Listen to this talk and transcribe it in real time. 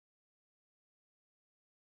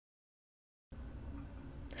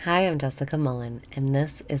Hi, I'm Jessica Mullen, and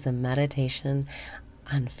this is a meditation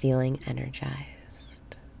on feeling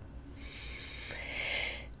energized.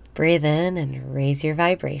 Breathe in and raise your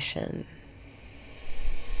vibration.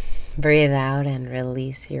 Breathe out and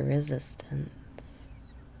release your resistance.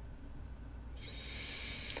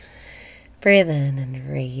 Breathe in and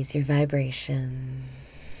raise your vibration.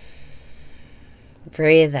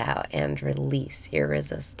 Breathe out and release your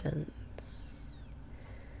resistance.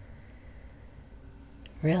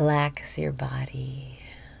 Relax your body.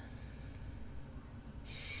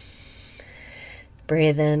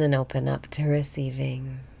 Breathe in and open up to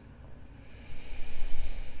receiving.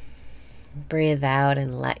 Breathe out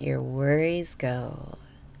and let your worries go.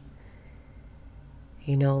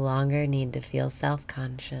 You no longer need to feel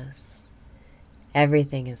self-conscious.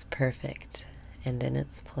 Everything is perfect and in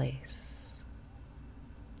its place.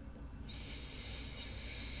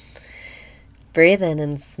 Breathe in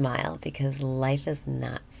and smile because life is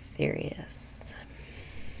not serious.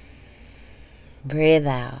 Breathe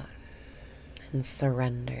out and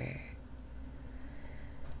surrender.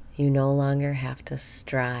 You no longer have to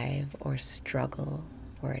strive or struggle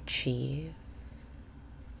or achieve.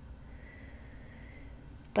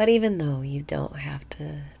 But even though you don't have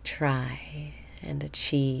to try and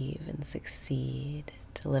achieve and succeed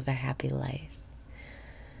to live a happy life,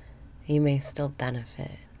 you may still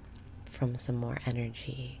benefit from some more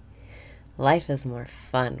energy. Life is more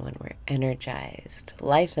fun when we're energized.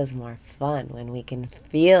 Life is more fun when we can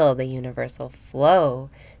feel the universal flow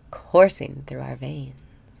coursing through our veins.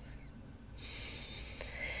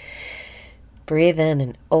 Breathe in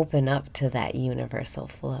and open up to that universal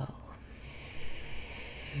flow.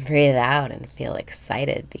 Breathe out and feel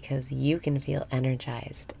excited because you can feel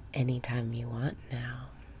energized anytime you want now.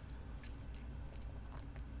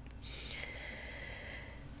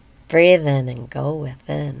 Breathe in and go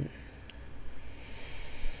within.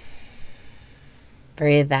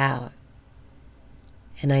 Breathe out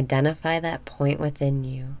and identify that point within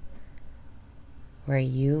you where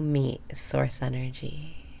you meet source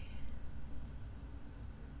energy.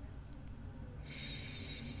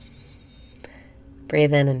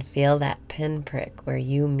 Breathe in and feel that pinprick where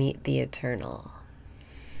you meet the eternal.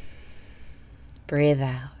 Breathe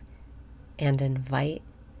out and invite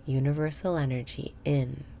universal energy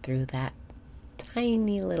in through that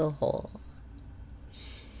tiny little hole.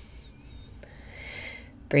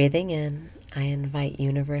 Breathing in, I invite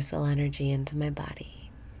universal energy into my body.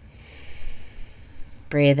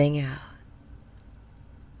 Breathing out,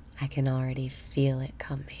 I can already feel it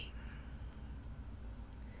coming.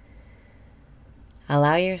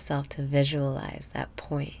 Allow yourself to visualize that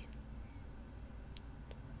point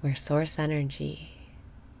where source energy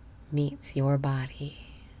meets your body.